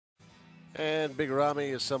And Big Ramy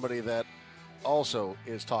is somebody that also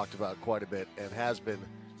is talked about quite a bit and has been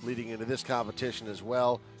leading into this competition as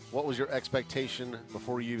well. What was your expectation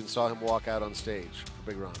before you even saw him walk out on stage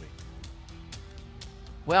for Big Ramy?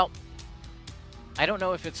 Well, I don't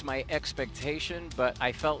know if it's my expectation, but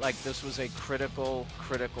I felt like this was a critical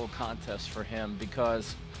contest for him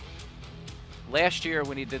because last year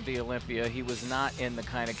when he did the Olympia, he was not in the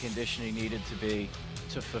kind of condition he needed to be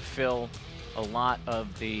to fulfill a lot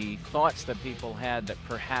of the thoughts that people had that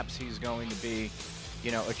perhaps he's going to be,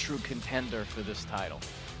 a true contender for this title.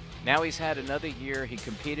 Now he's had another year. He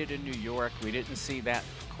competed in New York. We didn't see that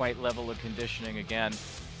quite level of conditioning again,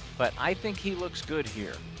 but I think he looks good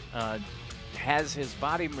here. Has his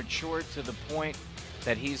body matured to the point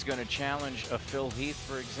that he's going to challenge a Phil Heath,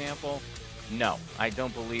 for example? No, I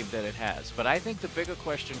don't believe that it has. But I think the bigger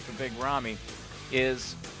question for Big Ramy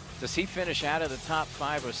is, does he finish out of the top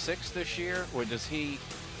 5 or 6 this year, or does he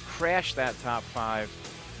crash that top 5,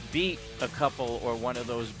 beat a couple or one of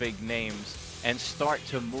those big names, and start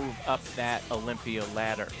to move up that Olympia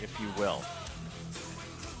ladder, if you will?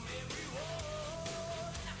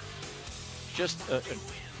 Just a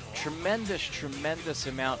tremendous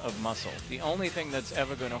amount of muscle. The only thing that's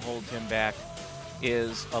ever going to hold him back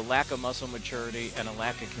is a lack of muscle maturity and a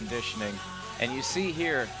lack of conditioning. And you see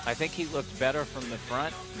here, I think he looked better from the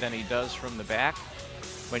front than he does from the back.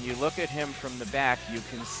 When you look at him from the back, you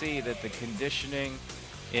can see that the conditioning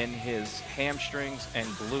in his hamstrings and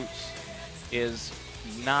glutes is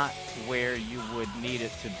not where you would need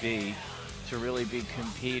it to be to really be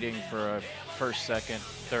competing for a first, second,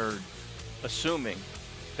 third, assuming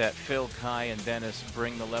that Phil, Kai, and Dennis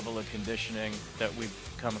bring the level of conditioning that we've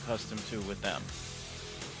come accustomed to with them.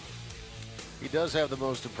 He does have the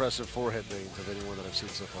most impressive forehead veins of anyone that I've seen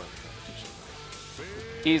so far in the competition.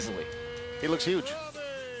 Easily. He looks huge.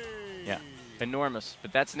 Yeah, enormous.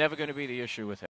 But that's never going to be the issue with him.